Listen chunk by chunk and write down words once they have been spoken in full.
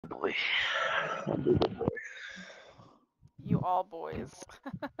Boy, You all boys.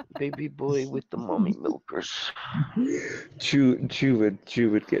 baby boy with the mommy milkers. Chew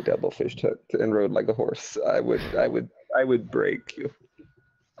would get devilfish hooked and rode like a horse. I would break you.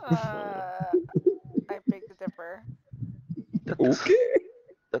 Uh, I beg to differ. That is Okay.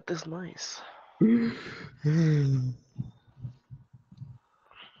 that is nice.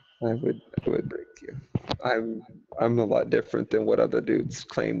 I would break you. I'm a lot different than what other dudes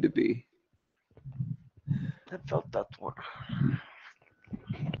claim to be. I felt that one.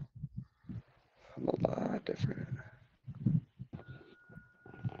 I'm a lot different.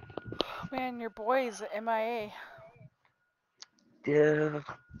 Man, your boy's MIA. Yeah,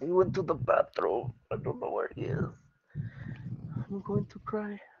 he went to the bathroom. I don't know where he is. I'm going to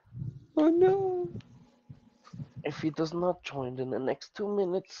cry. Oh no. If he does not join in the next 2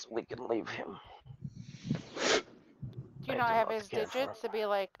 minutes, we can leave him. Do you I not do have not his care for him. digits to be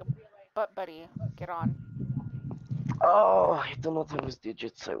like, butt buddy, get on? Oh, I do not have his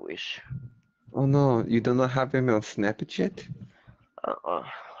digits, I wish. Oh no, you do not have him on Snapchat? Uh-uh.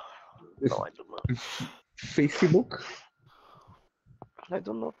 No, I do not. Facebook? I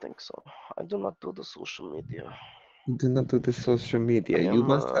do not think so. I do not do the social media. You do not do the social media. I You am,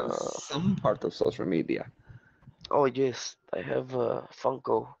 must have some part of social media. oh yes, I have a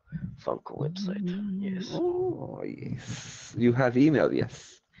Funko website. Yes, Oh, yes. You have email,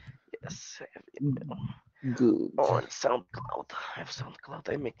 yes. yes, I have email. Good. Oh, and SoundCloud. I have SoundCloud.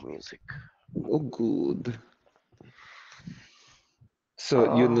 I make music. Oh, good.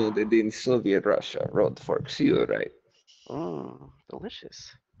 So you Uh, know that in Soviet Russia, road forks you, right?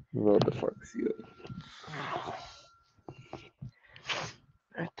 delicious. Road forks you.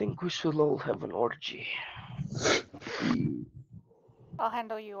 I think we should all have an orgy. Mm. I'll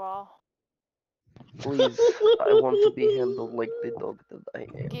handle you all. Please, I want to be handled like the dog that I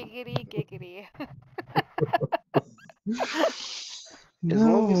am. Giggity, giggity. As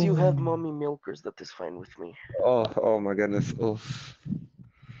long as you No. have mommy milkers, that is fine with me. Oh my goodness. Oh,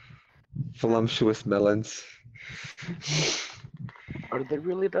 voluptuous melons. Are they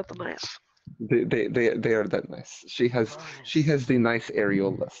really that nice? They are that nice. She Nice. has the nice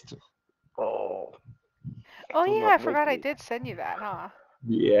areolas too. Oh, Oh do yeah, I not make forgot I me. did send you that, huh?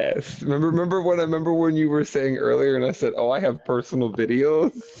 Yes. Remember when you were saying earlier and I said, "Oh, I have personal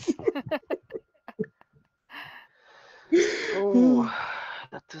videos." Oh,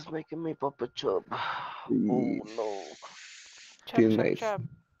 that is making me pop a chub. Oh Yes. no. The Chub, chub, nice, chub.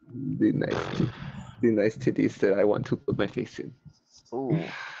 the nice, the nice titties that I want to put my face in. Oh,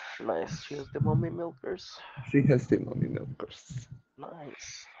 nice. She has the mommy milkers. She has the mommy milkers.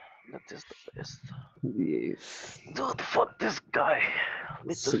 Nice. That is the best. Yes. Dude, fuck this guy.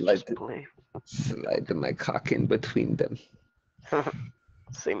 Let us just Slide, play. slide my cock in between them.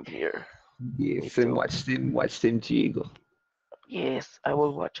 Same here. Me Yes, and too. watch them jiggle. Yes, I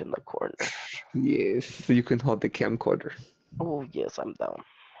will watch in the corner. Yes, so you can hold the camcorder. Oh, yes, I'm down.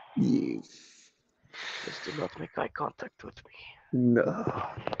 Yes. Just do not make eye contact with me. No.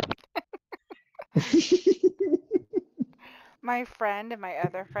 My friend and my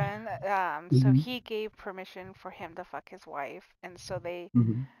other friend, so Mhm, he gave permission for him to fuck his wife, and so they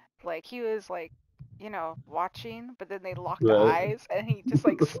mhm. like he was like, watching, but then they locked Right. eyes, and he just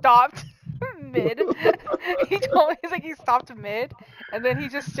like stopped mid. He told me he's like he stopped mid, and then he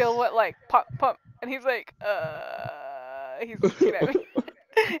just still went like pump pump, and he's like, he's looking at me,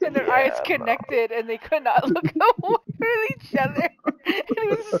 and their eyes Yeah, no. connected, and they could not look away from each other, and it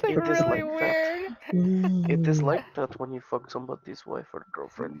was just like It is really like that. weird. It is like that when you fuck somebody's wife or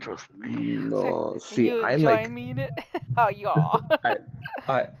girlfriend, trust me. So No, see, you I like join me in it? Oh, yeah.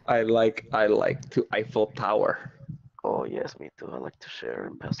 I I like to Eiffel Tower. Oh, yes, me too. I like to share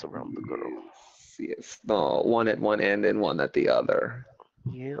and pass around the girl. Yes, yes. No, one at one end and one at the other.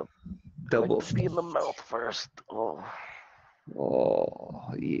 Yeah, I like Double to be stuff. in the mouth first. Oh,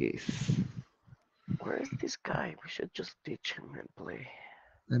 Oh, yes. where is this guy? We should just ditch him and play.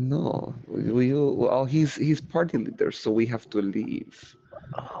 I know. Well, he's party leader, so we have to leave.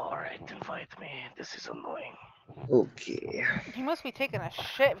 Alright, invite me. This is annoying. Okay. He must be taking a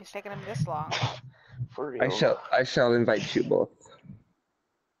shit if he's taking him this long. For I real. shall I shall invite you both.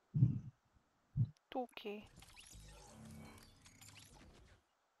 Okay.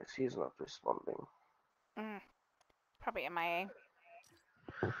 Yes, he's not responding. Mm, probably MIA.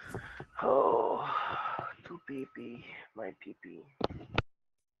 Oh, two PP, my PP.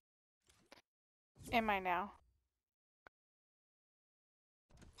 Am I now?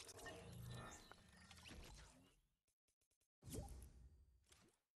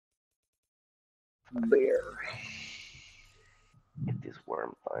 There. It is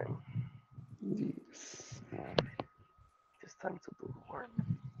worm time. Yes. It's time to do the worm.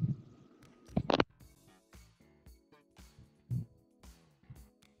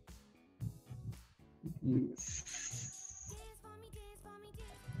 Yes.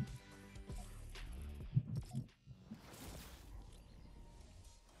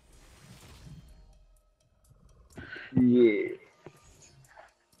 Yeah.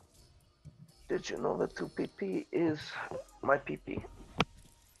 Did you know that 2PP is my PP?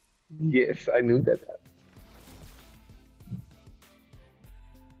 Yes, I knew that.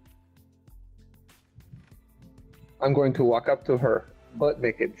 I'm going to walk up to her, butt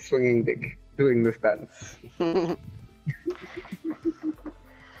naked, swinging dick, doing this dance.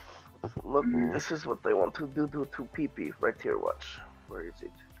 Look, this is what they want to do to 2PP right here. Watch. Where is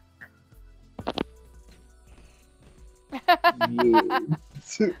it?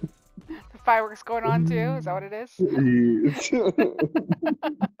 Yes. The fireworks going on too? Is that what it is? Yes.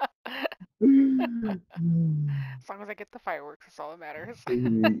 As long as I get the fireworks, that's all that matters.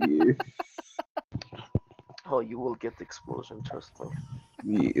 Yes. Oh, you will get the explosion, trust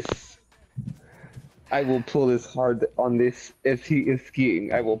me. Yes. I will pull as hard on this as he is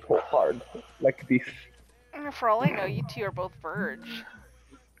skiing. I will pull hard like this. For all I know, you two are both Verge.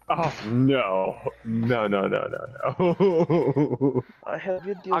 Oh no. No, no, no, no, no. I have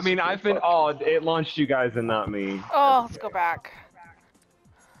videos. I mean, of I've me been. fucking. Oh, it launched you guys and not me. Oh, let's go back.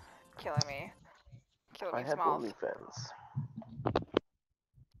 Killing me. Killing I me, have Smalls. OnlyFans.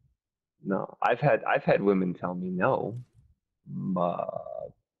 No, I've had women tell me no, but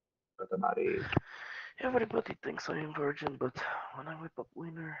that's about it. Everybody thinks I am virgin, but when I whip up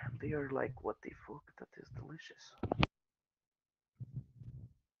winner, they are like, what the fuck? That is delicious.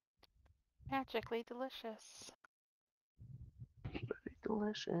 Magically delicious. Very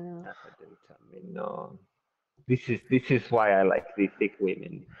delicious. Never didn't tell me no. This is why I like the thick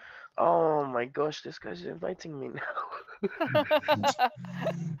women. Oh my gosh, this guy's inviting me now.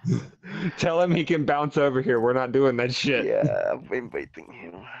 Tell him he can bounce over here. We're not doing that shit. Yeah, I'm inviting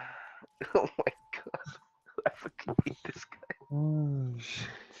him. Oh my god. I fucking hate this guy. Oh, shit.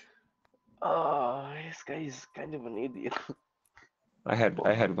 Oh, this guy is kind of an idiot. I had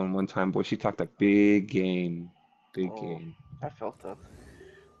one time, boy. She talked a big game, big Oh. game. I felt that.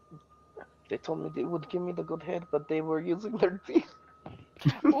 They told me they would give me the good head, but they were using their teeth.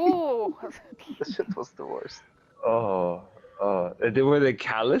 Ooh. The shit was the worst. Oh, were they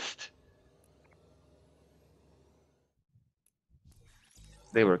calloused?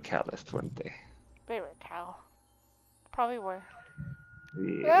 They were calloused, weren't they? Favorite cow. Probably were.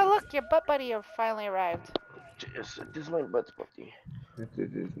 Yeah. Oh, look, your butt buddy have finally arrived. Yes, this is my butt buddy. This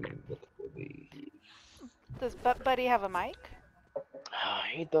is my butt buddy. Does butt buddy have a mic?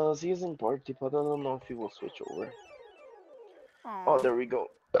 He does. He's in party, but I don't know if he will switch over. Aw, Oh, there we go.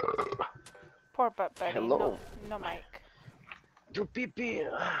 poor butt buddy. Hello. No mic. To PP.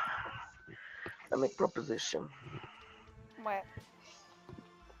 I make proposition. What?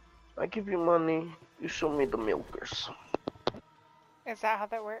 I give you money. You show me the milkers. Is that how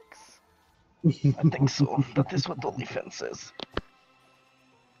that works? I think so. That is what OnlyFans says.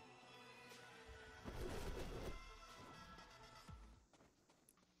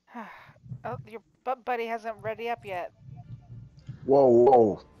 Oh, your butt buddy hasn't ready up yet. Whoa,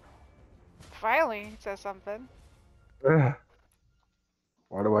 whoa. Finally, he says something. Ugh.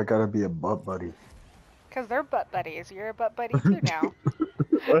 Why do I gotta be a butt buddy? Because they're butt buddies. You're a butt buddy too now.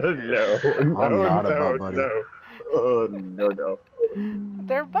 No, I'm not a butt buddy. No. Oh, no.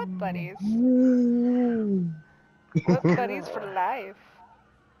 They're butt buddies. Butt buddies for life.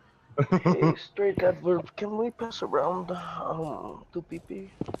 Hey, straight adverb. Can we pass around to PP?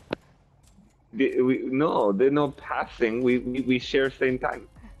 No, there's no passing. We share same time.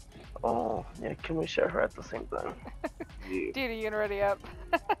 Oh, yeah. Can we share her at the same time? Yeah. Dude, are you gonna ready up?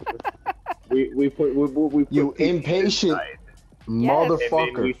 We put You pieces impatient inside, Yes. and then we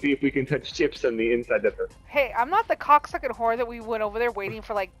motherfucker. see if we can touch chips on the inside of her. Hey, I'm not the cocksucking whore that we went over there waiting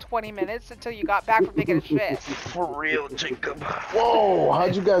for like 20 minutes until you got back from taking a shit. For real, Jacob. Whoa,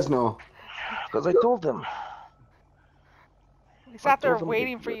 how'd you guys know? Because I told them. We sat there told them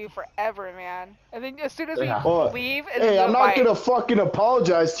waiting to for do it. you forever, man. And then as soon as we Yeah. What? leave, and Hey, then I'm not gonna fucking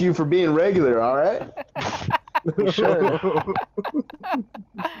apologize to you for being regular, alright? You should.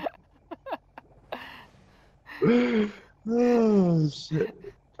 Oh,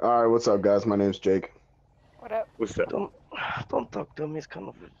 shit. Alright, what's up, guys? My name's Jake. What up? What's that? Don't talk to him. He's kind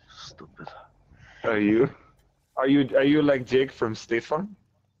of stupid. Are you like Jake from State Farm?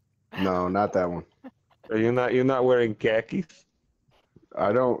 No, not that one. Are you're not wearing khakis?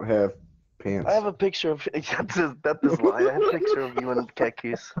 I don't have pants. I have a picture of that is lie. I have a picture of you in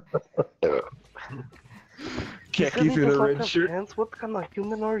khakis. You said Khakis you in a don't red have shirt. pants? What kind of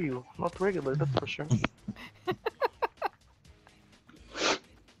human are you? Not regular, that's for sure.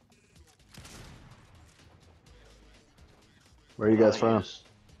 Where are you guys from? Yes.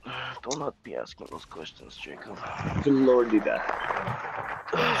 Do not be asking those questions, Jacob. Florida.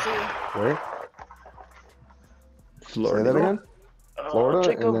 Easy. Where? Say Florida. that again. Florida,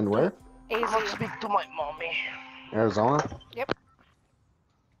 Jacob, and then where? do not Easy. speak to my mommy. Arizona. Yep.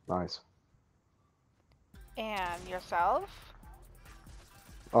 Nice. And yourself?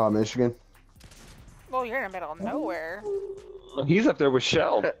 Michigan. Well, you're in the middle of nowhere. He's up there with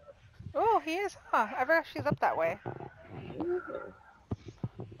Shell. Oh, he is, huh? I forgot she's up that way.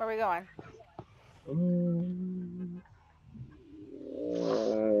 Where are we going?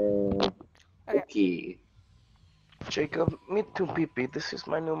 Okay. Jacob, meet two Pee. This is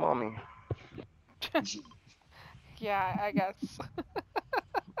my new mommy. Yeah, I guess.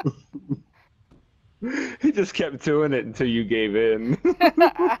 He just kept doing it until you gave in.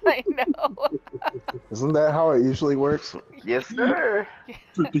 I know. Isn't that how it usually works? Yes, sir.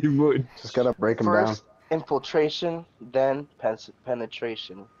 Pretty much. Just gotta break them down. First infiltration, then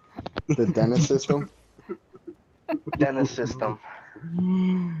penetration. The dentist system. Dentist system.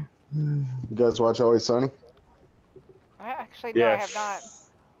 You guys watch Always Sunny? I actually no, I have not.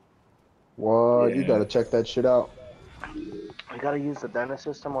 What? You Yeah. gotta check that shit out. We gotta use the dentist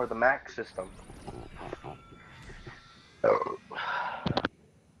system or the Mac system.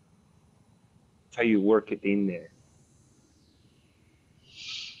 That's how you work it in there.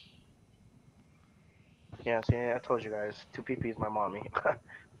 Yes, yeah, I told you guys. Two Pee is my mommy.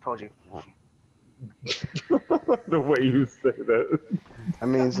 Told you. The way you say that. That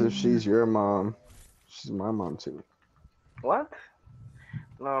means if she's your mom, she's my mom too. What?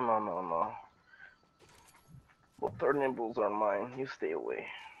 No. Both her nipples are mine. You stay away.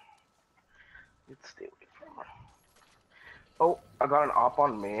 You stay away from her. Oh, I got an op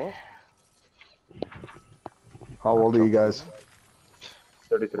on me. How old are you guys?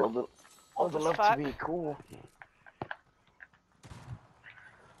 33. Old as enough fuck. to be cool.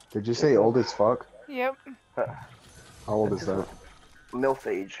 Did you say old as fuck? Yep. How old is that? MILF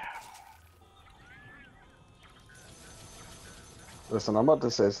age. Listen, I'm about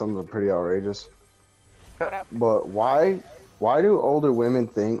to say something pretty outrageous. What up? But why do older women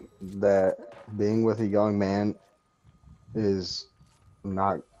think that being with a young man is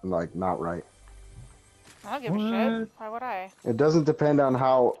not right? I don't give a shit. Why would I? It doesn't depend on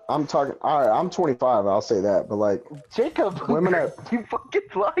how I'm talking. All right, I'm 25. I'll say that, but like Jacob, Women are- you fucking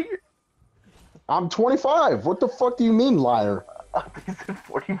liar. I'm 25. What the fuck do you mean, liar? I think you said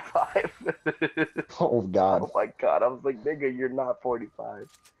 45. Oh God. Oh my god, I was like, nigga, you're not 45.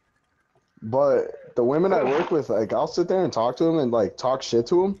 But the women I work with, like, I'll sit there and talk to them and like talk shit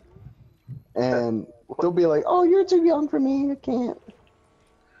to them, and they'll be like, "Oh, you're too young for me. I can't."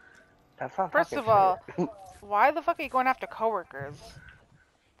 That's not First fucking of all, fair. why the fuck are you going after coworkers?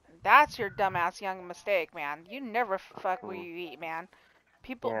 That's your dumbass young mistake, man. You never fuck what you eat, man.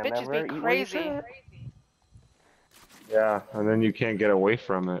 People, Yeah, bitches never be eat what you crazy. said. Yeah, and then you can't get away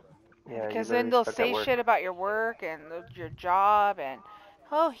from it. Yeah, Because you're then very they'll stuck at say work. shit about your work and your job and,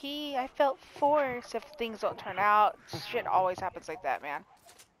 oh, I felt forced if things don't turn out. Shit always happens like that, man.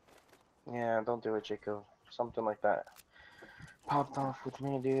 Yeah, don't do it, Jacob. Something like that popped off with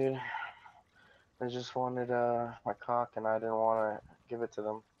me, dude. They just wanted my cock, and I didn't want to give it to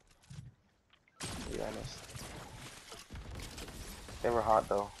them. To be honest, they were hot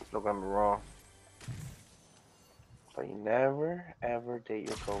though. Don't get me wrong. But you never ever date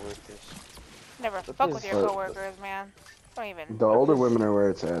your coworkers. Never But fuck this- with your coworkers, man. Don't even. The older women are where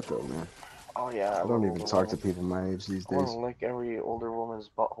it's at, though, man. Oh yeah, I don't love even older talk to women. people my age these I want days. to lick every older woman's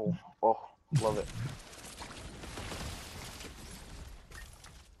butthole. Oh, love it.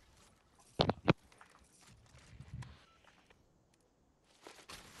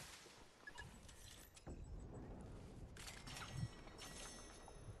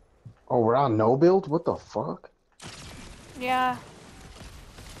 Oh, we're on no build? What the fuck? Yeah.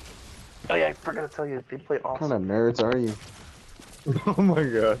 Oh yeah, I forgot to tell you, they play What awesome. kind of nerds are you? Oh my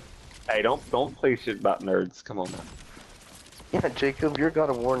god. Hey, don't play shit about nerds. Come on now. Yeah, Jacob, you're God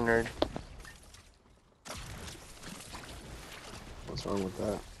of War nerd. What's wrong with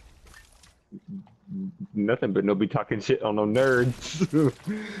that? Nothing but nobody talking shit on no nerds.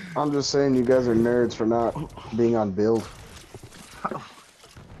 I'm just saying you guys are nerds for not being on build.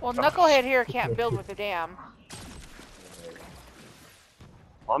 Well, Knucklehead here can't build with a dam.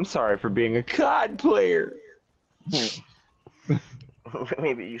 I'm sorry for being a COD player.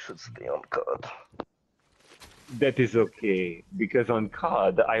 Maybe you should stay on COD. That is okay, because on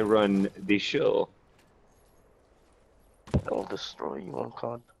COD I run the show. I'll destroy you on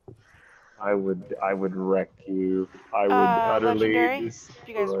COD. I would wreck you. I would utterly Legendary? If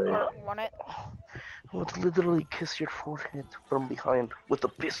you guys destroy. want it. I would literally kiss your forehead from behind with a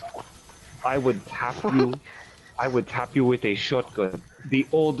pistol. I would tap you. I would tap you with a shotgun, the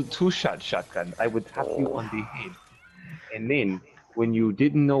old two-shot shotgun. I would tap you on the head, and then when you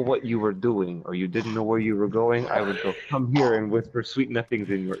didn't know what you were doing or you didn't know where you were going, I would go, "Come here," and whisper sweet nothings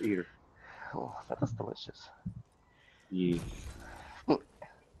in your ear. Oh, that's delicious. Yes.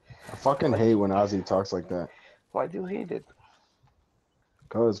 I fucking hate when Ozzy talks like that. Why do you hate it?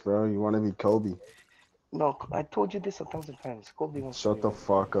 Cause, bro, you want to be Kobe. No, I told you this 1,000 times. Kobe wants Shut to the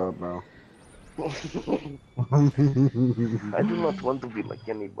fuck up, bro. be I do not want to be like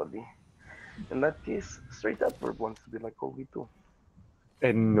anybody. In that case, Straight Edward wants to be like Kobe too.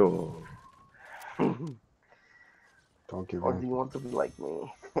 And no. Don't give Or do in. you want to be like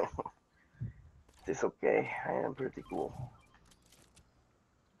me? It's okay. I am pretty cool.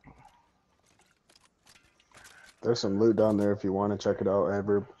 There's some loot down there if you want to check it out,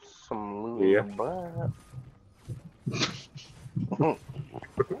 Adverb. Some loot Yeah. in the butt.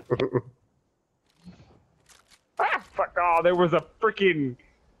 Ah, fuck! Oh, there was a freaking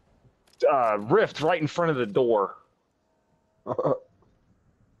rift right in front of the door.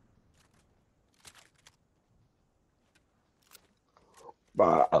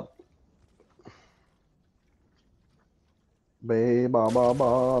 Ba. Babe, ba ba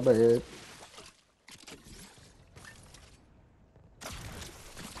ba, babe.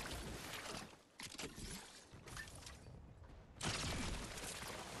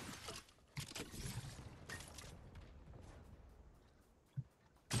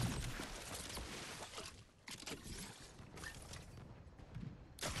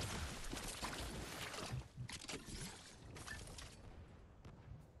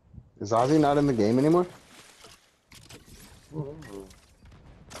 Is Ozzy not in the game anymore?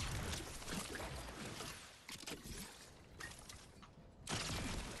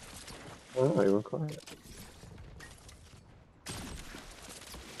 Oh, you were quiet.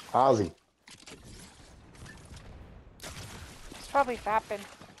 Ozzy. It's probably fapping.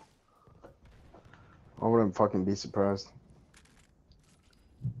 I wouldn't fucking be surprised.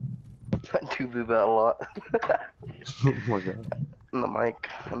 I do that a lot. Oh my god. In the mic,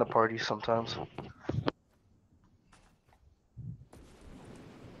 in the party sometimes.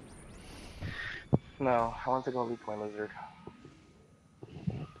 No, I want to go leak my lizard.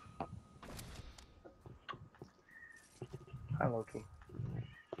 Hi, Loki.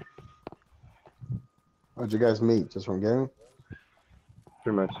 How'd you guys meet? Just from gaming?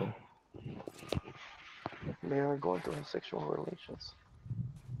 Pretty much so. They are going to have sexual relations.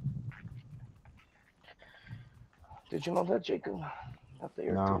 Did you know that, Jacob? That they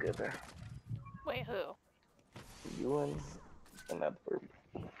are No. together. Wait, who? You and that bird.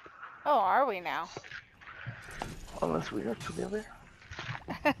 Oh, are we now? Unless we are together.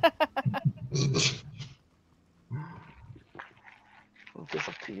 It's just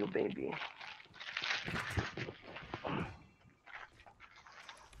up to you, baby.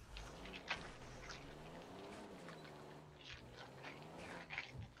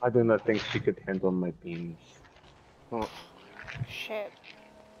 I do not think she could handle my beams. Shit.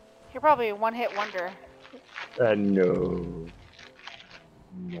 You're probably a one-hit wonder. No.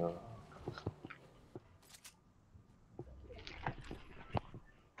 No.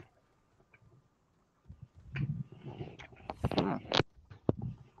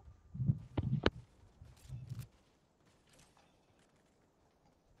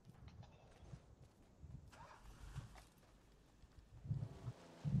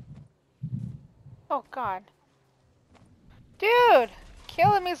 Oh god. Dude!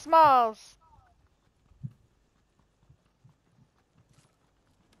 Killing me, Smalls!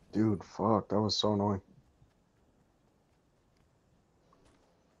 Dude, fuck. That was so annoying.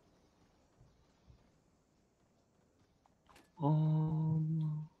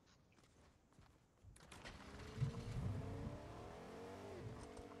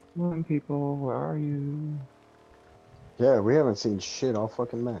 Come on, people, where are you? Yeah, we haven't seen shit all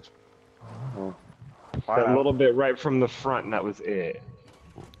fucking match. Oh. That little bit right from the front, and that was it.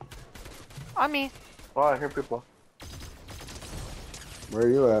 On me. Oh, I hear people. Where are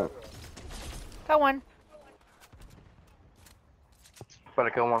you at? Got one. Better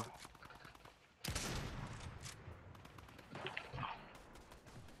kill one.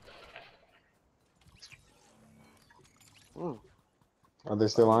 Are they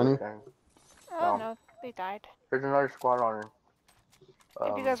still on you? Okay. Oh No. no, they died. There's another squad on her.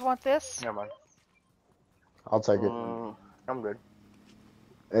 If you guys want this. Never mind. I'll take it. I'm good.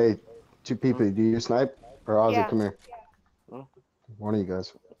 Hey, two people, do you snipe? Or Ozzy, Yeah. come here. Hmm? One of you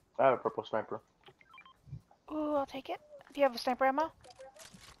guys. I have a purple sniper. Ooh, I'll take it. Do you have a sniper ammo?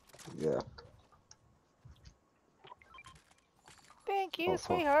 Yeah. Thank you, Oh,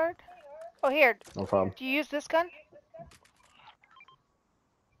 fuck. sweetheart. Oh, here. No problem. Do you use this gun?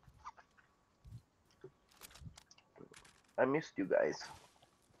 I missed you guys.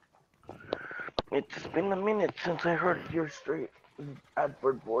 It's been a minute since I heard your straight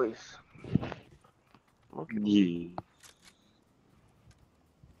advert voice. Look at me.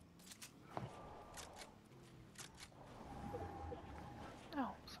 Yeah.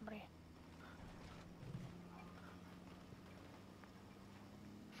 Oh, somebody.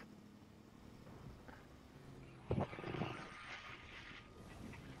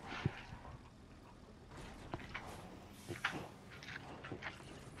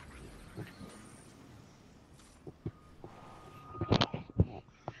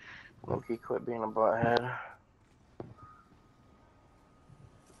 Loki, quit being a butthead.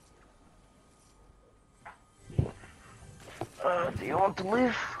 Do you want to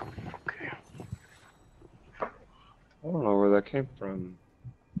leave? Okay. I don't know where that came from.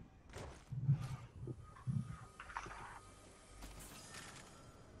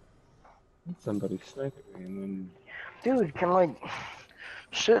 Somebody sniped me and then... Dude, can like...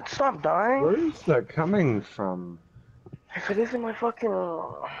 Shit, stop dying. Where is that coming from? If it isn't my fucking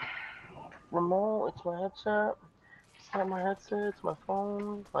remote, it's my headset. It's not my headset, it's my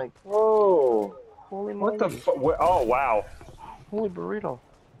phone. Like, Whoa! holy moly. What the fu- Oh, wow. Holy burrito.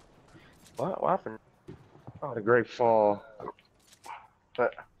 What happened? What a great fall.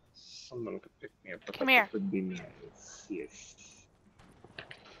 But Someone could pick me up. but Come that here. would be nice. Yes.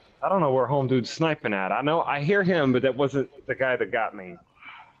 I don't know where home dude's sniping at. I know I hear him, but that wasn't the guy that got me.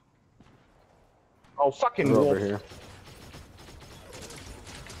 Oh, fucking They're wolf. over here.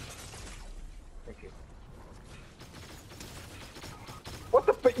 Thank you. What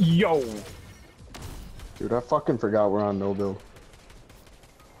the fu- Yo! Dude, I fucking forgot we're on no build.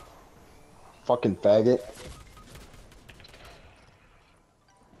 Fucking faggot.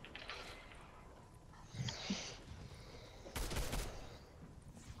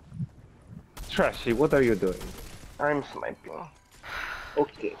 Trashy, what are you doing? I'm sniping.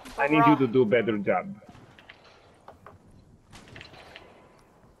 Okay, I need you to do a better job.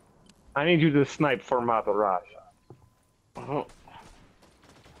 I need you to snipe for Mataraj. Mhm.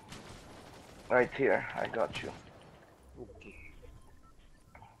 Right here, I got you. Okay.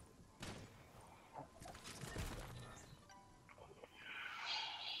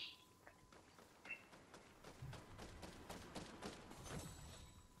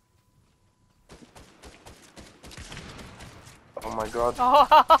 Oh my god.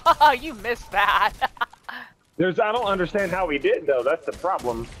 Oh, you missed that. I don't understand how he did though, that's the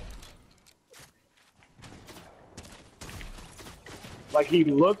problem. Like he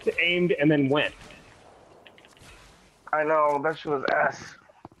looked, aimed, and then went. I know, that shit was ass.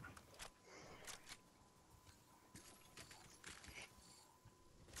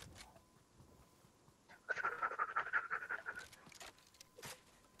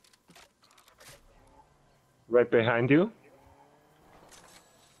 Right behind you.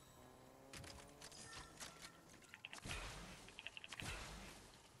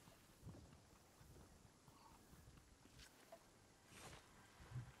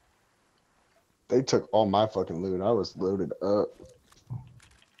 They took all my fucking loot. I was loaded up.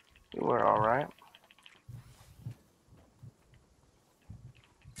 You were alright.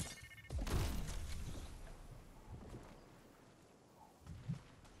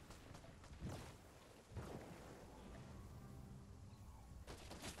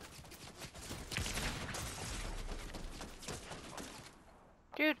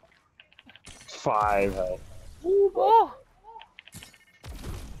 Dude. 5 health. Oh.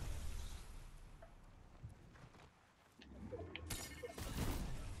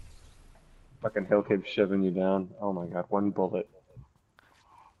 Fucking hill keeps shoving you down. Oh my god, 1 bullet.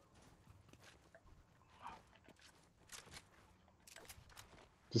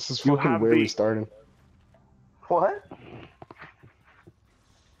 This is You fucking have where we the- started. What?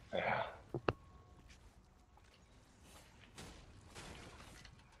 Yeah.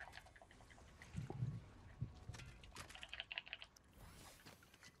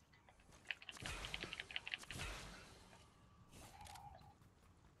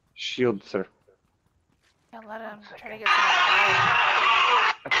 Shield, sir. Yeah, let him try to get some fire.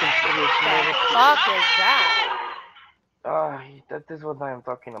 I think it is What maybe- the fuck is that? That is what I am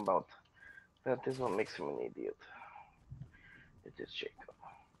talking about. That is what makes him an idiot. It is Jacob.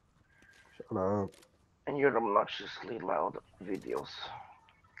 Shut up. And your obnoxiously loud videos.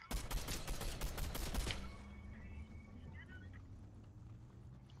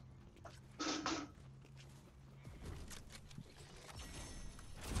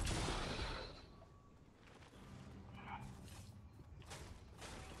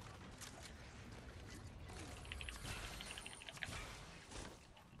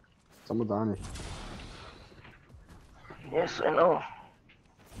 Someone's on you. Yes, I know.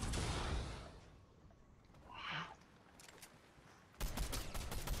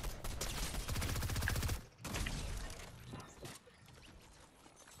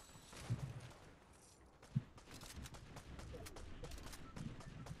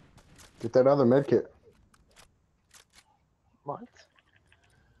 Get that other med kit. What?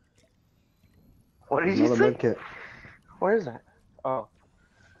 What did you Another say? med kit. Where is it? Oh.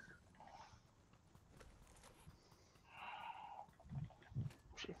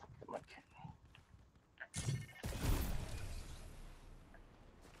 She fucked my kid.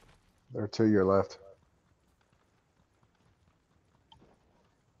 There are two your left.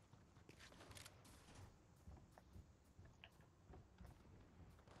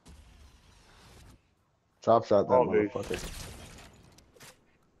 Chop shot that Oh, dude. motherfucker.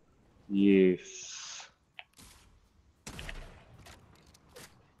 Yes.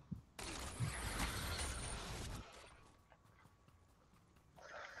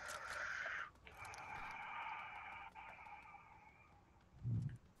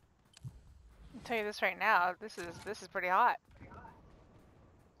 I'll tell you this right now. This is pretty hot.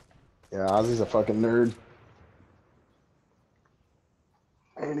 Yeah, Ozzy's a fucking nerd.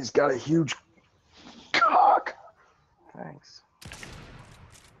 And he's got a huge cock. Thanks.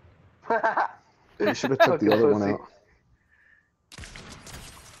 You should have took the other one out.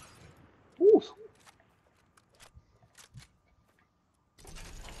 Ooh.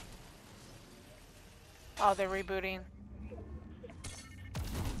 Oh, they're rebooting.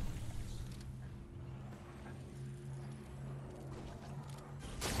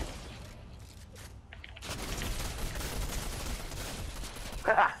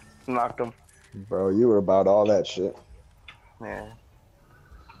 Knocked him. Bro, you were about all that shit. Yeah.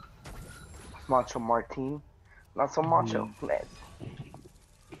 Macho Martin. Not so macho. Man.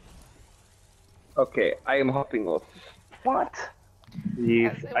 Okay, I am hopping off. What?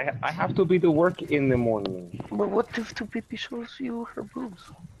 Yes, I have to be to work in the morning. But what if 2PP shows you her boobs?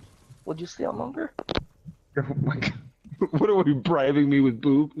 Would you stay on longer? Oh my God. What are we bribing me with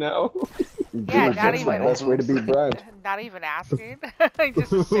boob now? Yeah, Dude, not that's the even- best way to be bribed. Not even asking. I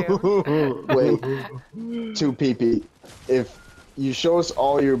just assumed. Wait, 2PP. If you show us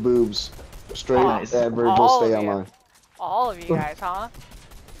all your boobs, straight Nice. adverb will All stay of you. online. All of you guys, huh?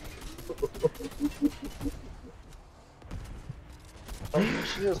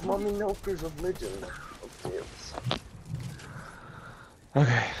 She has mommy milkers of legend. Of tales.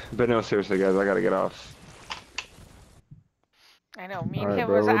 Okay, but no, seriously, guys, I gotta get off. I know. Me and Alright, him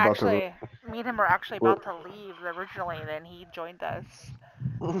bro, was we're about to- actually. Me and him were actually we're- about to leave originally. Then he joined us.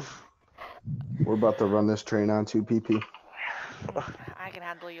 We're about to run this train on 2PP. I can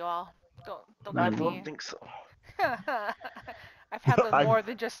handle you all. Don't I give don't me. think so. I've handled I- more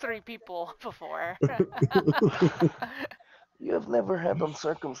than just 3 people before. You have never had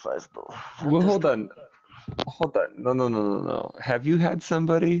uncircumcised though. Well, hold on. Hold on. No. Have you had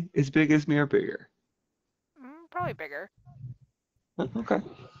somebody as big as me or bigger? Probably bigger. Okay.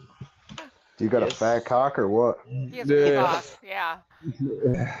 Do you got a Yes. fat cock or what? He has a big cock. Yeah.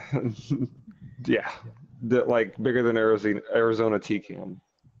 Yeah. Like bigger than Arizona T-Cam.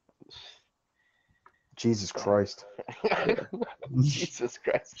 Jesus Christ. Jesus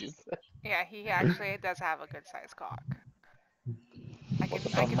Christ, you said. Yeah, he actually does have a good sized cock. I What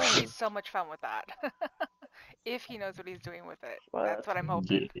can about see mine? so much fun with that. If he knows what he's doing with it. What? That's what I'm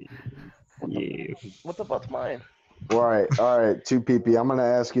hoping. Yeah. What about mine? Alright, 2PP. I'm gonna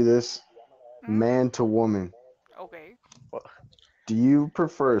ask you this. Hmm? Man to woman. Okay. Do you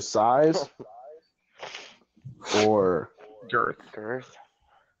prefer size or Girth. Girth.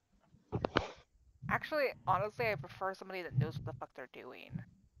 Actually, honestly, I prefer somebody that knows what the fuck they're doing.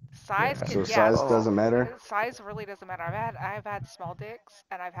 Size Yeah. can, so yeah, size doesn't matter? size really doesn't matter. I've had small dicks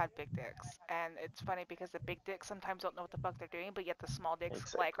and I've had big dicks, and it's funny because the big dicks sometimes don't know what the fuck they're doing, but yet the small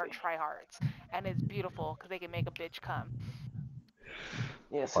dicks like are tryhards, and it's beautiful because they can make a bitch come.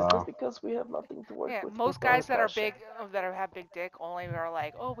 Yes, Wow. it's just because we have nothing to work Yeah, with. most with our guys that are passion. big, have big dick, only are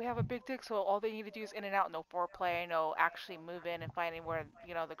like, oh, we have a big dick, so all they need to do is in and out, no foreplay, no actually move in and finding where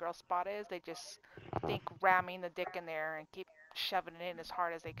the girl spot is. They just think ramming the dick in there and keep shoving it in as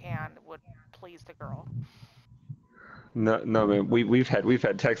hard as they can would please the girl. No, no, man. We've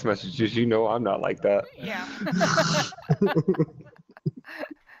had text messages. You know, I'm not like that. Yeah.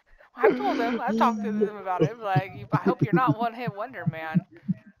 I've told him. I've talked to him about it. Like, I hope you're not one hit wonder, man.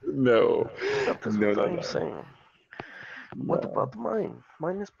 No, That's no, what no, I'm no. saying. What about mine?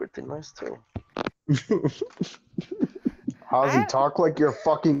 Mine is pretty nice too. Ozzy, talk like your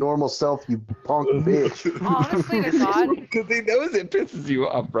fucking normal self, you punk bitch. Honestly to God, Because he knows it pisses you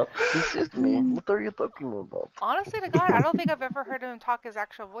off, bro. This is me. What are you talking about? honestly to God, I don't think I've ever heard him talk his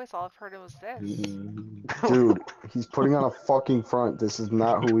actual voice. All I've heard was this. Dude, he's putting on a fucking front. This is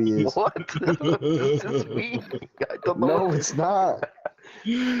not who he is. What? This is me. I don't know. No, it's not.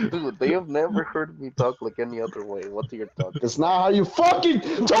 Dude, they have never heard me talk like any other way. What are you talking? It's not how you fucking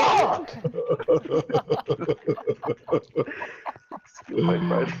talk! Excuse my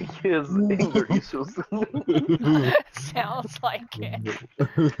pride. He has anger issues. Sounds like it.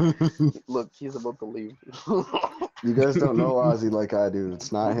 Look, he's about to leave. You guys don't know Ozzy like I do.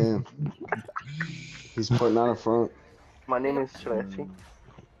 It's not him. He's putting on a front. My name is Shreshi.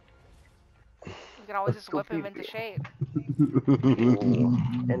 You can always just whip him into shape.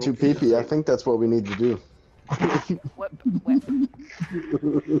 Two pee. I think that's what we need to do. Whip, whip.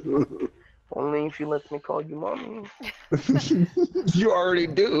 Only if you let me call you mommy. You already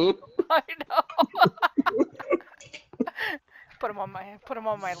do. I know. Put him on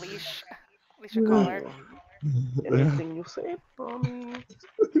my leash collar. Anything you say, mommy.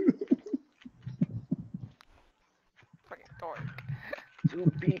 Freaking dork.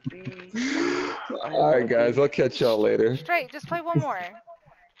 Two pee. Alright, guys. I'll catch y'all later. Straight, just play one more.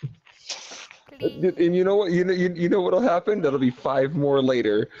 Please. And you know what? You know what'll happen? That'll be 5 more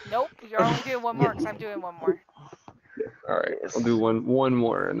later. Nope, you're only doing one more because I'm doing one more. All right, I'll do one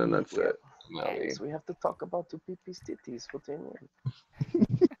more, and then that's it. Yes, we have to talk about two pee titties. What do you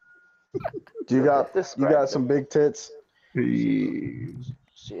mean? Do you got some big tits? Please.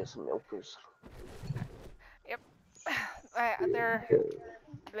 She has some milkers. Yep. They're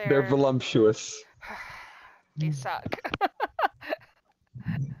They're voluptuous. they suck.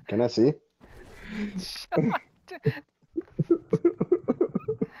 Can I see?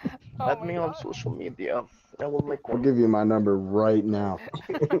 Oh Add my me on God. social media. I will make I'll one. give you my number right now.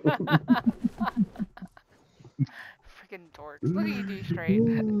 Freaking dorks. Look at you do straight.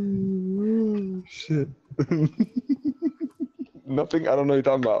 Shit. Nothing. I don't know what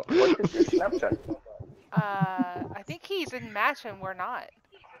you're talking about. What is your Snapchat? I think he's in match and we're not.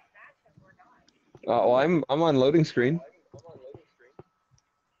 Well, I'm on loading screen.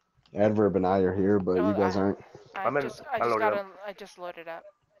 Adverb and I are here, but you guys aren't. I just loaded up.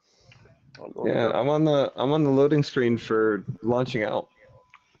 Yeah, I'm on the loading screen for launching out.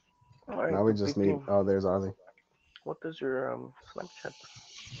 Alright, Now we just need. Oh, there's Ozzy. What is your Snapchat?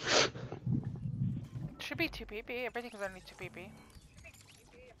 Should be 2PP. Everything's only 2PP.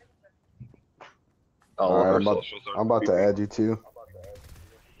 All Alright, I'm about to add you too.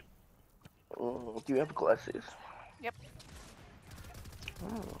 Do you have glasses? Yep.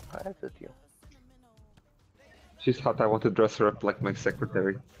 I added you. She's hot. I want to dress her up like my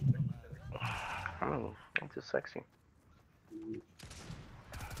secretary. I'm too sexy.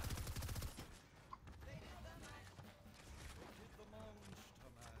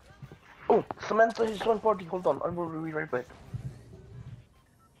 Oh, Samantha has joined party. Hold on, I will be right back.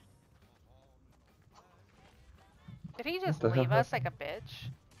 Did he just What the leave hell? us like a bitch?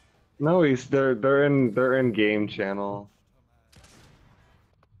 No, they're in game channel.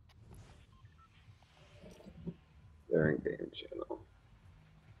 They're in game channel.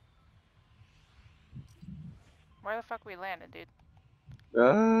 Where the fuck we landed, dude?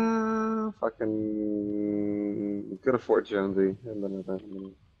 Fucking could afford Jonesy.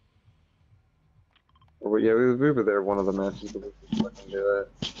 Well, yeah, we were there one of the matches. But we can fucking do that.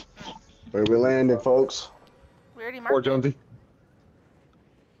 Where we landing, folks? We already Poor marked it. Jonesy.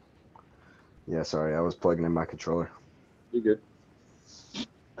 Yeah, sorry, I was plugging in my controller. You good?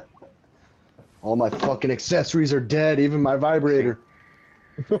 All my fucking accessories are dead, even my vibrator.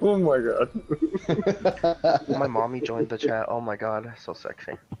 Oh my god. My mommy joined the chat. Oh my god, so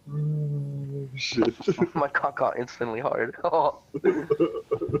sexy. Shit. My cock got instantly hard. Oh,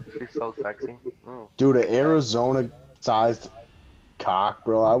 she's so sexy. Dude, an Arizona-sized cock,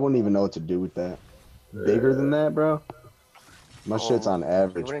 bro. I wouldn't even know what to do with that. Bigger than that, bro? My shit's on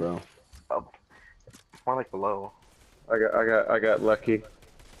average, bro. More like below. I got lucky.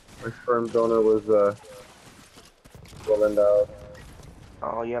 My sperm donor was well endowed.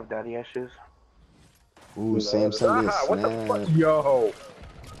 Oh, you have daddy issues? Ooh, Sam sent me a What the fuck? snap. Yo!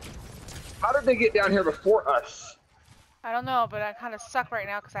 How did they get down here before us? I don't know, but I kind of suck right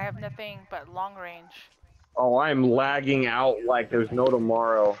now because I have nothing but long range. Oh, I'm lagging out like there's no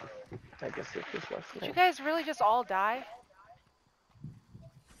tomorrow. I guess it's just left. Did you guys really just all die?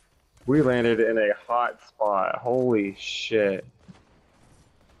 We landed in a hot spot. Holy shit.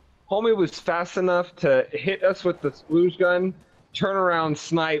 Homie was fast enough to hit us with the splooge gun, turn around,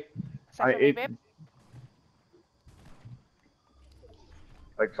 snipe. Except for me, babe.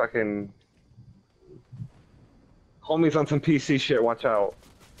 Like fucking. Homie's on some PC shit, watch out.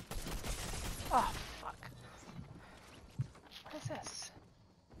 Oh, fuck. What is this?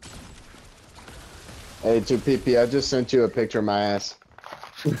 Hey, 2PP, I just sent you a picture of my ass.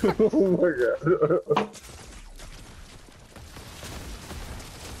 Oh my god.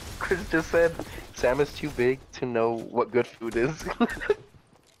 Chris just said Sam is too big to know what good food is.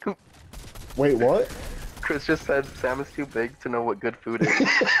 Wait, what? Chris just said Sam is too big to know what good food is.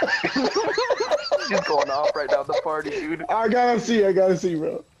 She's going off right now at the party, dude. I gotta see,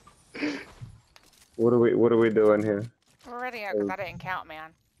 bro. What are we doing here? We're ready here because I didn't count,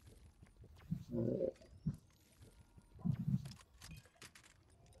 man.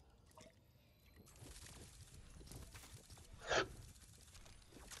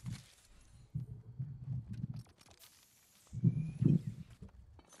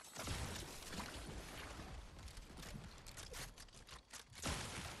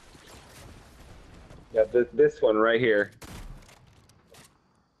 Yeah, this one right here.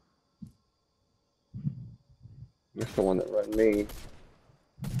 That's the one that run me.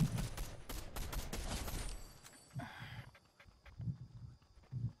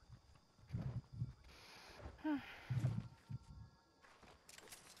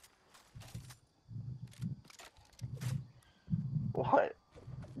 What?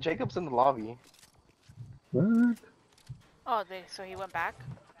 Jacob's in the lobby. What? Oh, so he went back?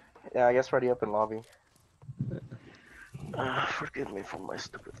 Yeah, I guess ready up in lobby. Forgive me for my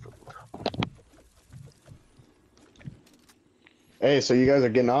stupid food. Hey, so you guys are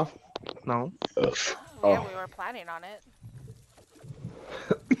getting off? No. Yeah, Oh. we were planning on it.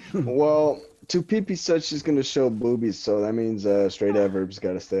 Well, 2PP said she's gonna show boobies, so that means straight adverbs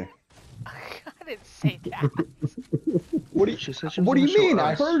gotta stay. I didn't say that. What do you, She said she was what do gonna you show mean?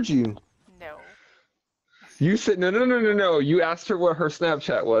 I us. heard you. No. You said no. You asked her what her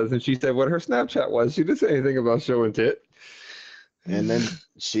Snapchat was, and she said what her Snapchat was. She didn't say anything about showing tit. And then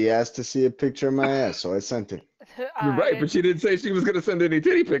she asked to see a picture of my ass, so I sent it. You're right, but she didn't say she was gonna send any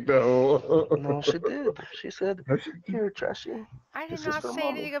titty pic though. No, she did. She said, "Here, Trashy." I did This is not for say mommy.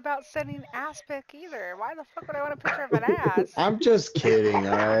 anything about sending ass pic either. Why the fuck would I want a picture of an ass? I'm just kidding,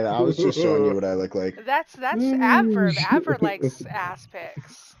 alright? I was just showing you what I look like. That's adverb. Adverb likes ass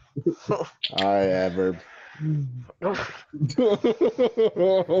pics. Alright, adverb.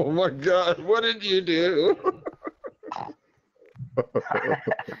 Oh my god, what did you do?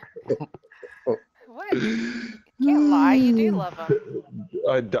 What? You can't lie. You do love them.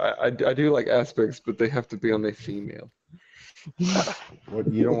 I do like aspects, but they have to be on a female.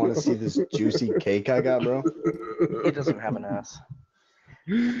 What, you don't want to see this juicy cake I got, bro? He doesn't have an ass.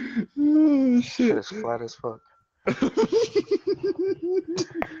 Oh, Shit shit. is flat as fuck.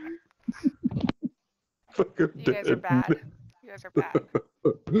 You guys are bad. You guys are bad.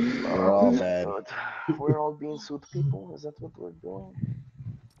 We're all bad. We're all being suit people. Is that what we're doing?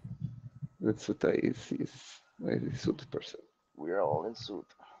 That's what I see. I is a suit person. We're all in suit.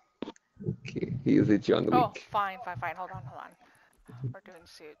 Okay, he is a John Wick. Oh, fine. Hold on. We're doing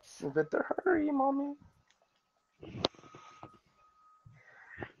suits. You better hurry, mommy.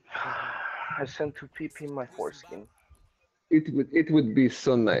 I sent to PP my foreskin. It would be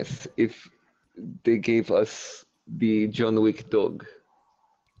so nice if they gave us the John Wick dog.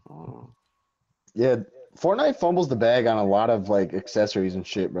 Mm. Yeah, Fortnite fumbles the bag on a lot of like accessories and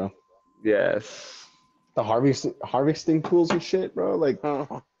shit, bro. Yes. The harvesting tools and shit, bro. Like,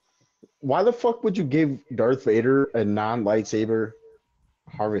 why the fuck would you give Darth Vader a non-lightsaber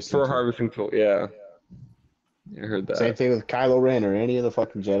harvesting For a tool? harvesting tool, yeah. I heard that. Same thing with Kylo Ren or any of the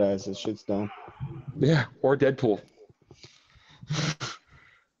fucking Jedis. This shit's dumb. Yeah, or Deadpool.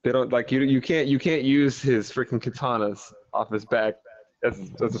 They don't like you can't use his freaking katanas off his back as a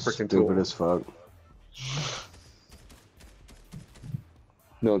freaking tool. Stupid as fuck.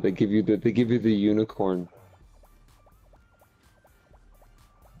 No, they give you the unicorn.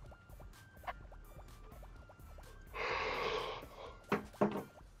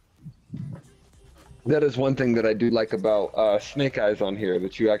 That is one thing that I do like about Snake Eyes on here,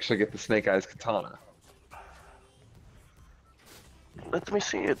 that you actually get the Snake Eyes katana. Let me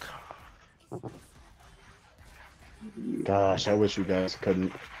see it. Gosh, I wish you guys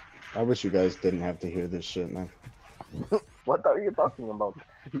couldn't. I wish you guys didn't have to hear this shit, man. What are you talking about?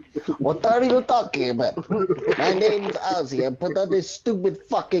 What are you talking about? My name's Ozzy. I put on this stupid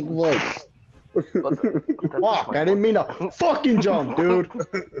fucking voice. Fuck, I didn't mean to fucking jump, dude.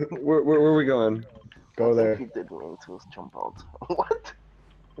 Where are we going? Go I think there. he did mean to jump out. What?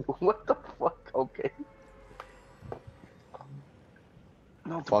 What the fuck? Okay.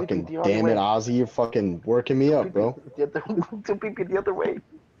 No, to Fucking PP the other damn way. it, Ozzy. You're fucking working me up, bro. The other, to PP the other way.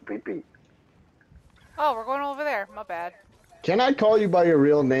 PP. Oh, we're going over there. My bad. Can I call you by your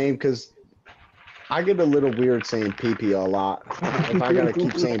real name? Because I get a little weird saying pee-pee a lot. If I gotta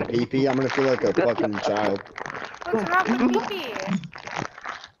keep saying pee-pee, I'm gonna feel like a fucking child. What's wrong with Pee?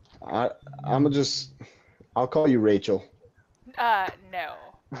 I'm just... I'll call you Rachel. No.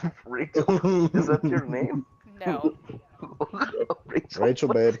 Rachel, is that your name? No. Rachel. Rachel,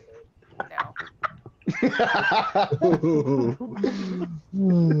 babe. No.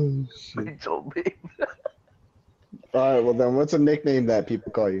 Rachel, babe. Alright, well then, what's a nickname that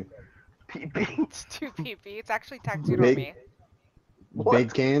people call you? PP. It's too Pee. It's actually tattooed on Big- me. What?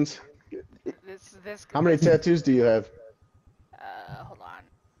 Big cans? This. How many tattoos do you have? Hold on.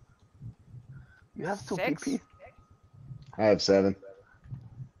 You have two 6? PP. I have 7.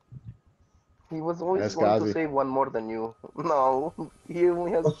 He was always Ask going to Ozzy. say one more than you. No, he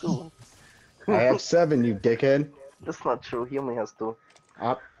only has 2. I have 7, you dickhead. That's not true. He only has 2.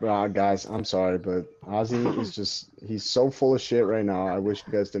 Guys, I'm sorry, but Ozzy is he's so full of shit right now. I wish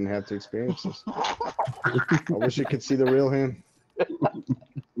you guys didn't have to experience this. I wish you could see the real him.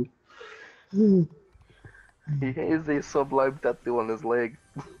 He has a sublime tattoo on his leg.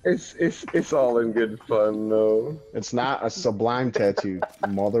 It's all in good fun, though. It's not a sublime tattoo,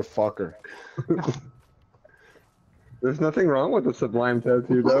 motherfucker. There's nothing wrong with a sublime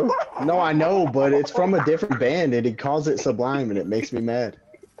tattoo, though. No, I know, but it's from a different band and he calls it sublime and it makes me mad.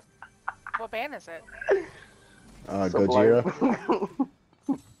 What band is it? Gojira.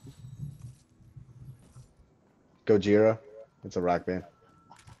 Gojira. It's a rock band.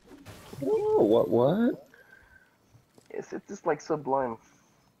 Oh, what? Yes, it's just like sublime.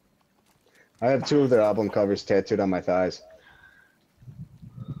 I have 2 of their album covers tattooed on my thighs.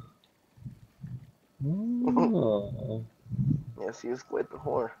 Oh. Yes, he is quite the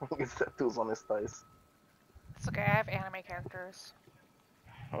whore. His tattoos on his thighs. It's okay. I have anime characters.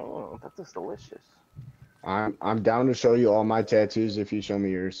 Oh, that is delicious. I'm down to show you all my tattoos if you show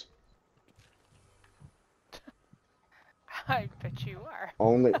me yours. I bet you are.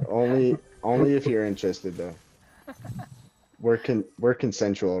 Only if you're interested though. We're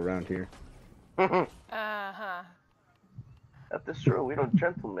consensual around here. Uh-huh. That is true. We're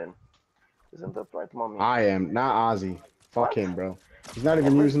gentlemen. Isn't that right, mommy? I am, not Ozzy. Fuck What? him, bro. He's not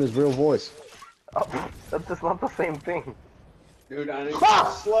even using his real voice. Oh, that is not the same thing. Dude, I didn't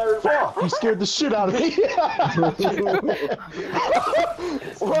Fuck! You scared the shit out of me.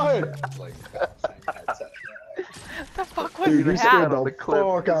 What? It's like same headset. The fuck was Dude, you that? scared On the clip,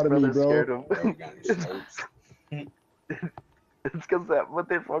 fuck his out of me, brother scared bro. him. Oh, got any smokes? It's because that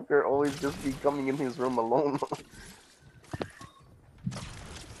motherfucker always just be coming in his room alone.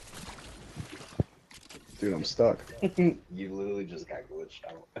 Dude, I'm stuck. You literally just got glitched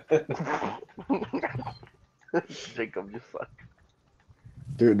out. Jacob, you suck.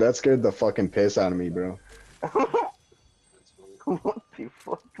 Dude, that scared the fucking piss out of me, bro. That's funny. What the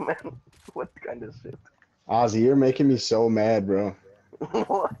fuck, man? What kind of shit? Ozzy, you're making me so mad, bro.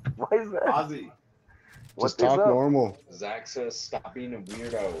 What? Why is that? Ozzy, What Just is talk up? normal. Zach says stop being a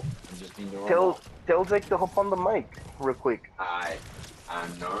weirdo and just be normal. Tell Jake to hop on the mic real quick.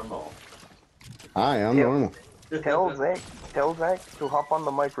 I'm normal. Hi, I'm Yeah. normal. Tell Zach to hop on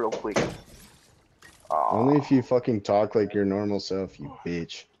the mic real quick. Only if you fucking talk like your normal self, you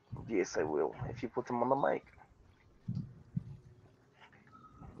bitch. Yes, I will. If you put him on the mic.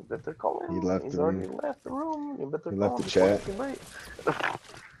 You better call him. He left He's the already room. left the room. You better He call left him the before chat. it's too late.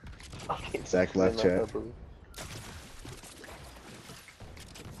 Okay. Zach left Not chat. that bad.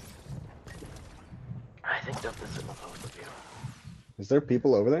 I think that is enough of you. Is there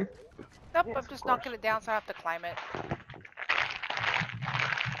people over there? Nope, Yes, I'm of just course. knocking it down so I have to climb it.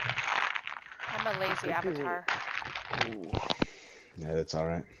 I'm a lazy avatar. Ooh. Yeah, that's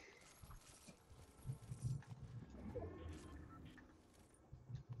alright.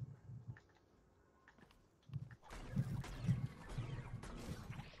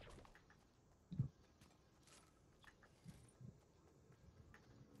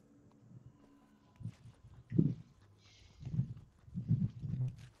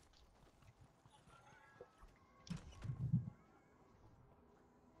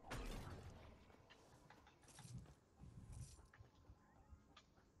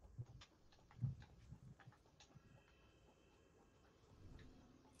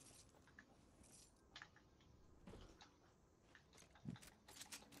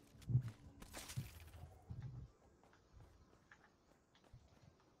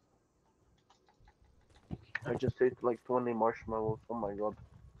 I just ate like 20 marshmallows. Oh my god.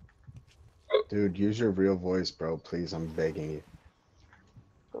 Dude, use your real voice, bro. Please, I'm begging you.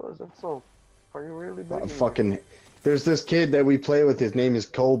 Oh, is that so? Are you really begging me? Fucking. There's this kid that we play with. His name is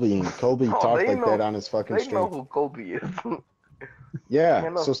Colby, and Colby Oh, talked they like know- that on his fucking They know stream. who Kobe is. Yeah,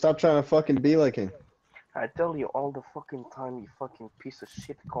 You know. so stop trying to fucking be like him. I tell you all the fucking time, you fucking piece of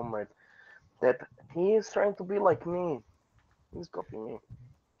shit, comrade, that he is trying to be like me. He's copying me.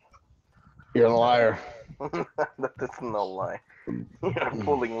 You're a liar. That is no lie. You're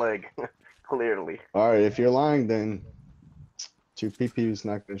pulling leg, clearly. Alright, if you're lying, then 2PP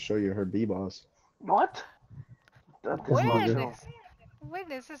not gonna show you her B-boss. What? That is not When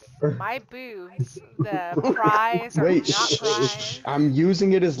true. is this my boobs the prize or Wait, not shh, prize? I'm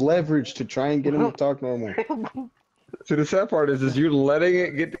using it as leverage to try and get him to talk normal. So the sad part is you're letting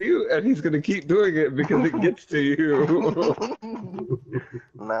it get to you, and he's gonna keep doing it because it gets to you.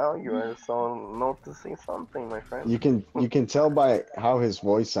 Now you are so noticing something, my friend. You can tell by how his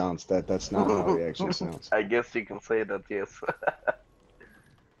voice sounds that that's not how he actually sounds. I guess you can say that, yes.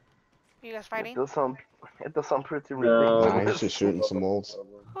 You guys It fighting? does sound pretty No. ridiculous. Nah, he's just shooting some wolves.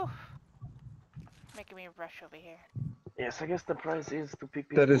 Whew. Making me rush over here. Yes, I guess the prize is to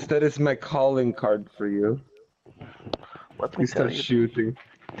PP. That is my calling card for you. Let me You tell start you, shooting.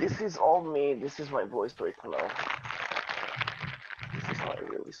 this is all me. This is my voice right now. This is how I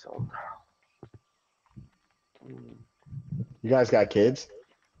really sound. You guys got kids?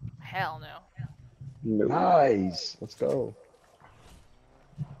 Hell no. No. Nice. Let's go.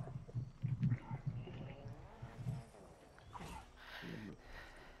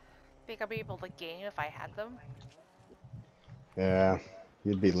 Think I'd be able to game if I had them? Yeah,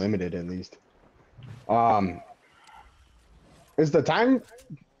 you'd be limited at least. Is the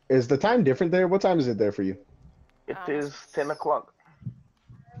time different there? What time is it there for you? It is 10 o'clock.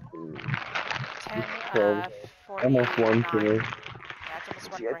 10, So, almost 1 for 49. me. Yeah, it's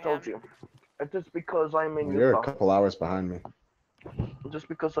almost 1 See, for I told him. you. It's just because I'm in You're a Utah. couple hours behind me. Just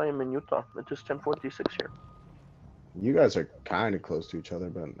because I am in Utah. It is 10:46 here. You guys are kind of close to each other,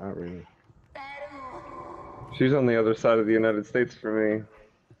 but not really. She's on the other side of the United States for me.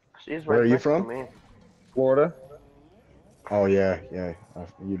 She's Where right are you next from? to me. Florida? Oh yeah,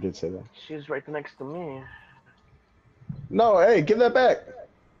 you did say that. She's right next to me. No, hey, give that back.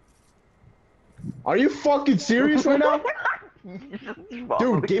 Are you fucking serious right now?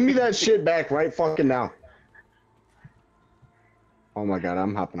 Dude, give me that shit back right fucking now. Oh my god,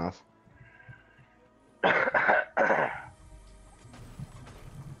 I'm hopping off.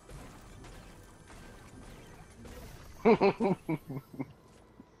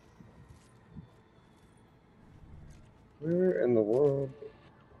 Where in the world?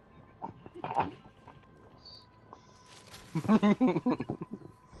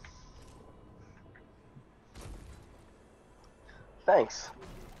 Thanks.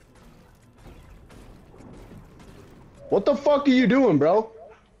 What the fuck are you doing, bro?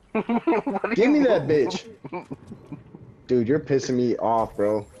 Give me that bitch. Dude, you're pissing me off,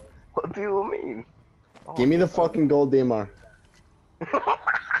 bro. What do you mean? Oh, Give me the fucking gold DMR.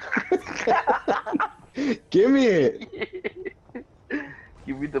 Give me it.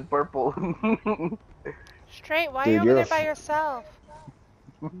 Give me the purple. Straight, why Dude, are you over you're there a by f- yourself?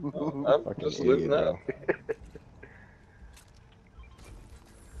 I'm Fucking just idiot, living bro. out.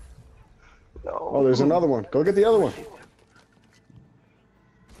 No. Oh, there's another one. Go get the other one.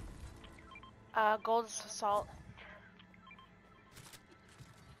 Gold salt.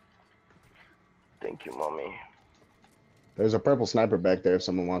 Thank you, mommy. There's a purple sniper back there if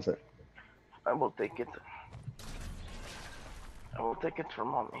someone wants it. I will take it. I will take it from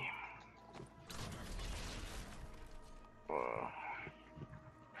mommy.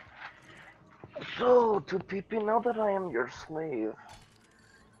 So, to PP, now that I am your slave,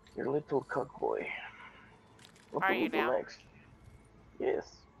 your little cuckboy, what Are do we you do now? next?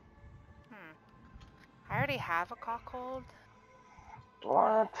 Yes. I already have a cockhold.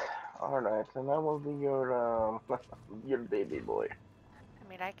 What? Alright, and I will be your, your baby boy. I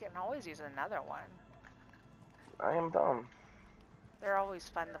mean, I can always use another one. I am done. They're always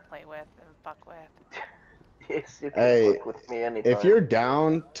fun to play with and fuck with. Yes, you can Hey, fuck with me anytime. If you're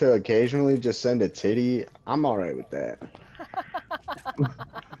down to occasionally just send a titty, I'm alright with that.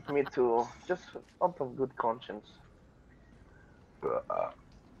 Me too. Just out of good conscience.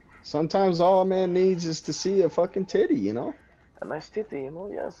 Sometimes all a man needs is to see a fucking titty, you know? A nice titty, you know,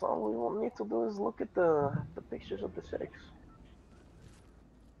 yes, all we will need to do is look at the pictures of the sex.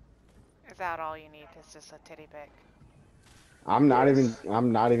 Is that all you need? It's just a titty pic. I'm not Yes.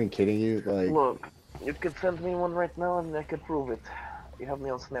 even kidding you. Like, Look, you could send me one right now and I could prove it. You have me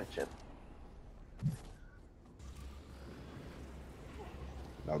on Snapchat.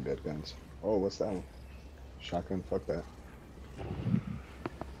 No good guns. Oh, what's that one? Shotgun. Fuck that.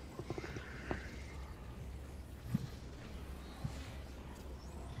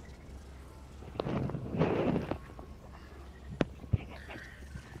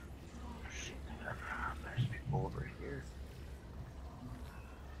 Shit. There's people over here.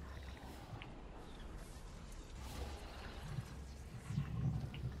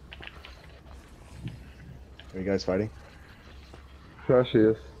 Are you guys fighting? Sure she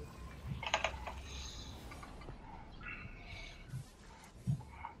is.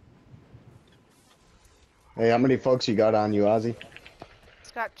 Hey, how many folks you got on you, Ozzy?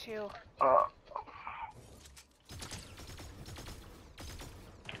 It's got 2. Uh,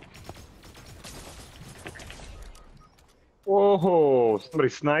 Whoa! Somebody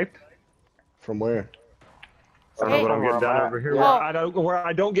sniped. From where? I don't know, Hey. but I'm Where getting I'm down at. over here Yeah. where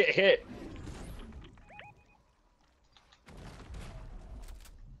I don't get hit.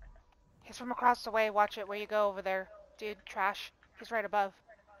 He's from across the way. Watch it where you go over there. Dude, trash. He's right above.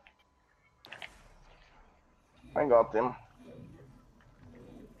 I got them.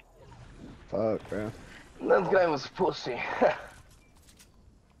 Fuck, bro. That guy was pussy.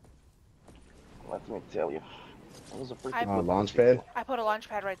 Let me tell you. It was a pretty I- good Launch pussy. pad? I put a launch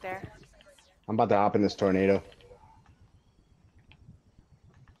pad right there. I'm about to hop in this tornado.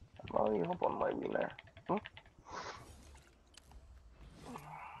 Oh, you hop on my wiener. Hmm?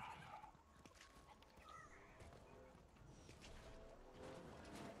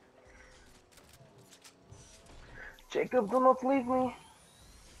 Jacob, do not leave me.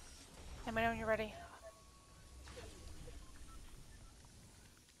 Let me know when you're ready.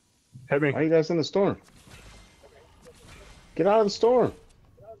 Hit me. Why are you guys in the storm? Get out of the storm.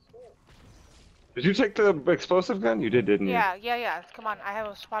 Did you take the explosive gun? You did, didn't you? Yeah. Come on, I have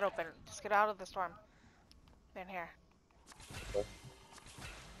a spot open. Just get out of the storm. In here.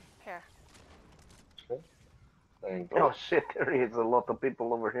 Here. Thank Oh shit, there is a lot of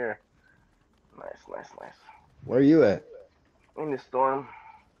people over here. Nice. Where are you at? In the storm.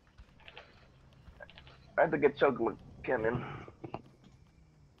 I had to get chocolate cannon.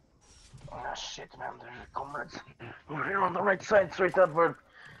 Oh shit, man, there's comrades. We're here on the right side, straight upward.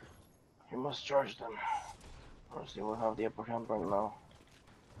 You must charge them. Or else they will have the upper hand right now.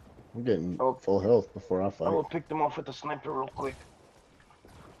 I'm getting Oh. full health before I I fight. will pick them off with a sniper real quick.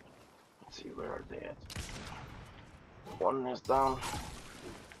 Let's see, where are they at? One is down.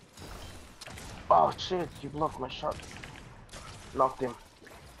 Oh shit, you blocked my shot. Knocked him.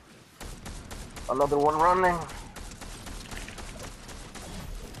 Another one running.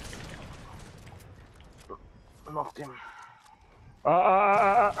 Knocked him.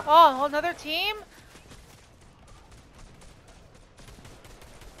 Oh, another team?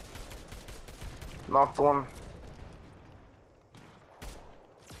 Knocked one.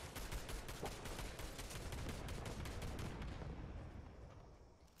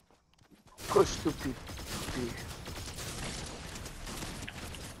 Push to P.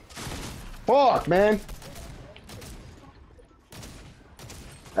 Fuck, man.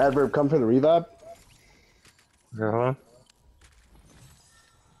 Adverb, come for the revive. Uh-huh.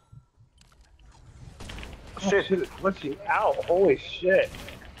 Shit. Let's you out. Holy shit.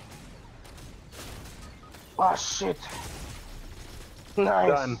 Ah shit. Nice.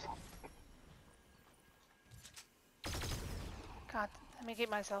 Done. God, let me get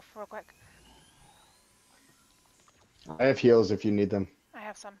myself real quick. I have heals if you need them. I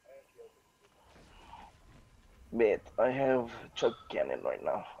have some. Bet I have chug cannon right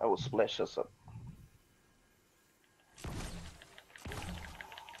now. I will splash us up.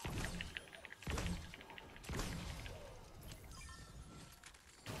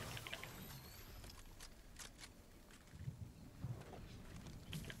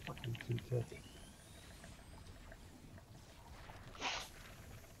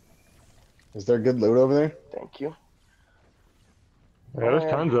 Is there good loot over there? Thank you. Yeah,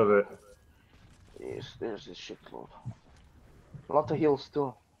 there's tons of it. Yes, there's a shitload. A lot of heals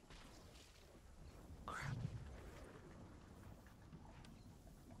too.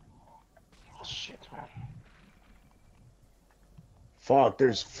 Shit, man. Fuck,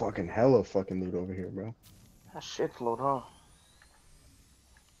 there's fucking hella fucking loot over here, bro. A shitload, huh?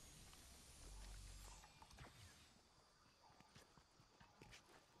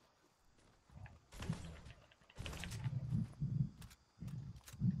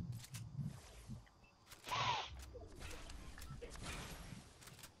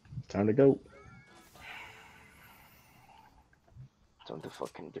 Time to go. Time to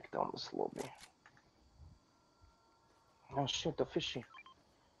fucking dig down this lobby. Oh shit, the fishy.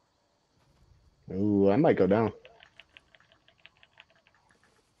 Ooh, I might go down.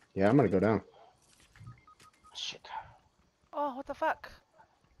 Yeah, I'm gonna go down. Shit. Oh, what the fuck?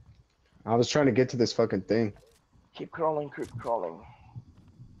 I was trying to get to this fucking thing. Keep crawling, keep crawling.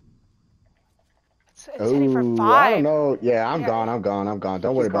 It's hitting for Oh, I don't 5. know. Yeah, I'm Yeah. gone. I'm gone. I'm gone.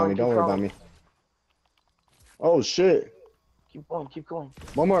 Don't Keep worry about going, me. keep Don't worry about crawling. me. Oh shit! Keep going, keep going.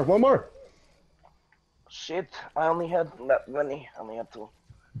 One more. One more. Shit, I only had that many. I only had 2.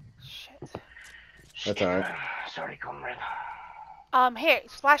 Shit. Shit. alright. Sorry, comrade. Here,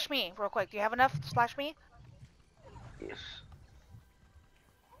 splash me real quick. Do you have enough to splash me? Yes.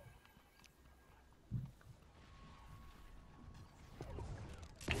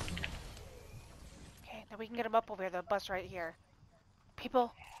 Okay, then we can get him up over here. The bus right here.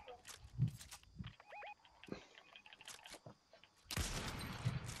 People.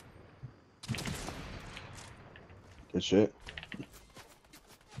 Good shit.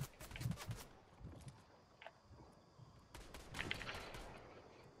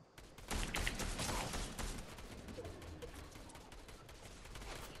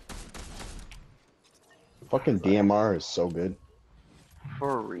 Fucking DMR is so good.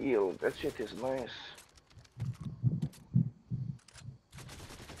 For real, that shit is nice.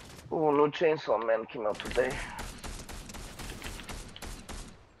 Oh, new Chainsaw Man came out today.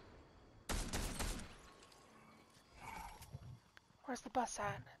 Where's the bus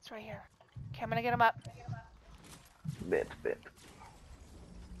at? It's right here. Okay, I'm gonna get him up. Bit.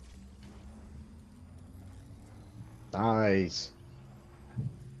 Nice.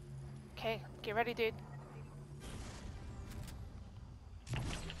 Okay, get ready, dude.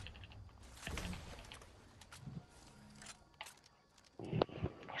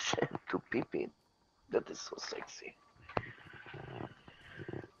 To pee. That is so sexy.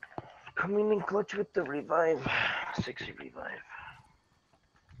 Coming in clutch with the revive. Sexy revive.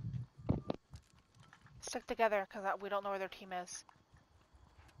 Stick together, because we don't know where their team is.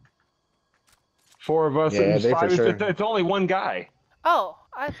 4 of us Yeah, and they for 5. sure. It's only one guy. Oh,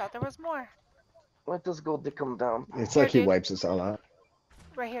 I thought there was more. Let us go dick him down. It's Here, like he dude. wipes us all out.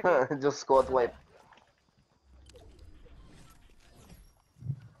 Right here, dude. Just squad wipe.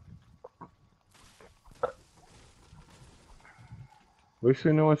 At least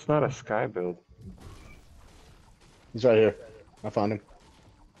we know it's not a sky build. He's right here. I found him.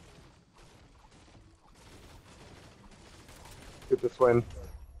 Get this one.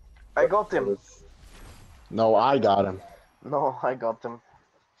 I got him. No, I got him. No, I got him.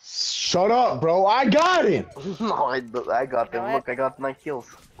 Shut up, bro. I got him. No, I got You know him. what? Look, I got 9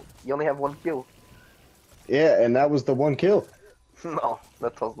 kills. You only have 1 kill. Yeah, and that was the one kill. No,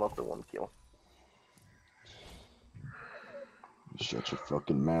 that was not the 1 kill. Shut your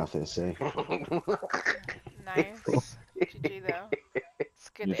fucking mouth, SA. Nice. GG though. It's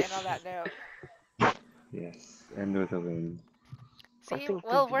good to end on that note. Yes, and with a win. I See, think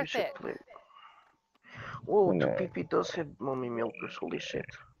well 2PP worth should it. play. Whoa, No. 2PP does have mommy milkers, holy shit.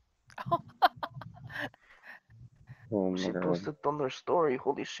 Oh my She god. posted on her story,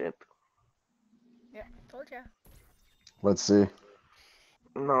 holy shit. Yeah, told ya. Let's see.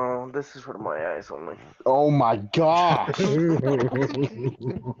 No, this is for my eyes only. Oh my gosh.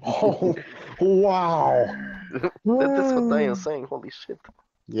 Oh, wow. That is what I am saying, holy shit.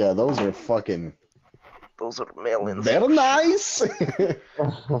 Yeah, those are fucking Those are melons. very nice.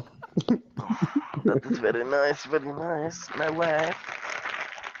 That is very nice, very nice. My wife.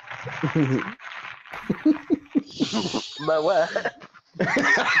 My wife.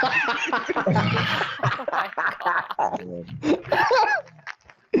 Oh my god.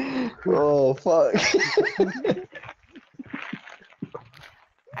 Oh fuck.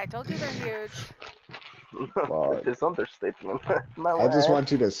 I told you they're huge. That is understatement. My I just wife.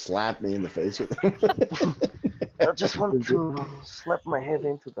 want you to slap me in the face with it. I just want to slap my head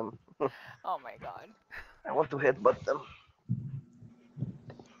into them. Oh my god. I want to headbutt them.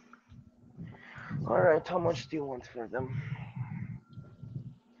 Alright, how much do you want for them?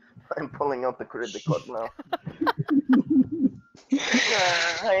 I'm pulling out the credit card now.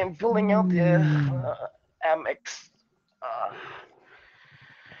 I am pulling out the Amex.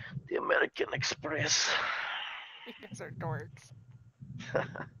 The American Express. You guys are dorks.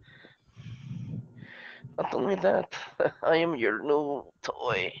 Not only that, I am your new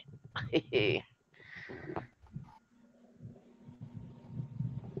toy.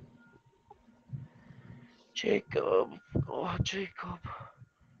 Jacob. Oh, Jacob.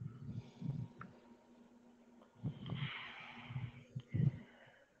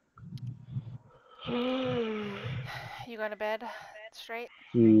 You going to bed straight?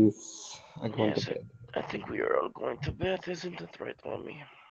 Jeez. I'm going Yes, to bed. I think we are all going to bed, isn't it right, mommy?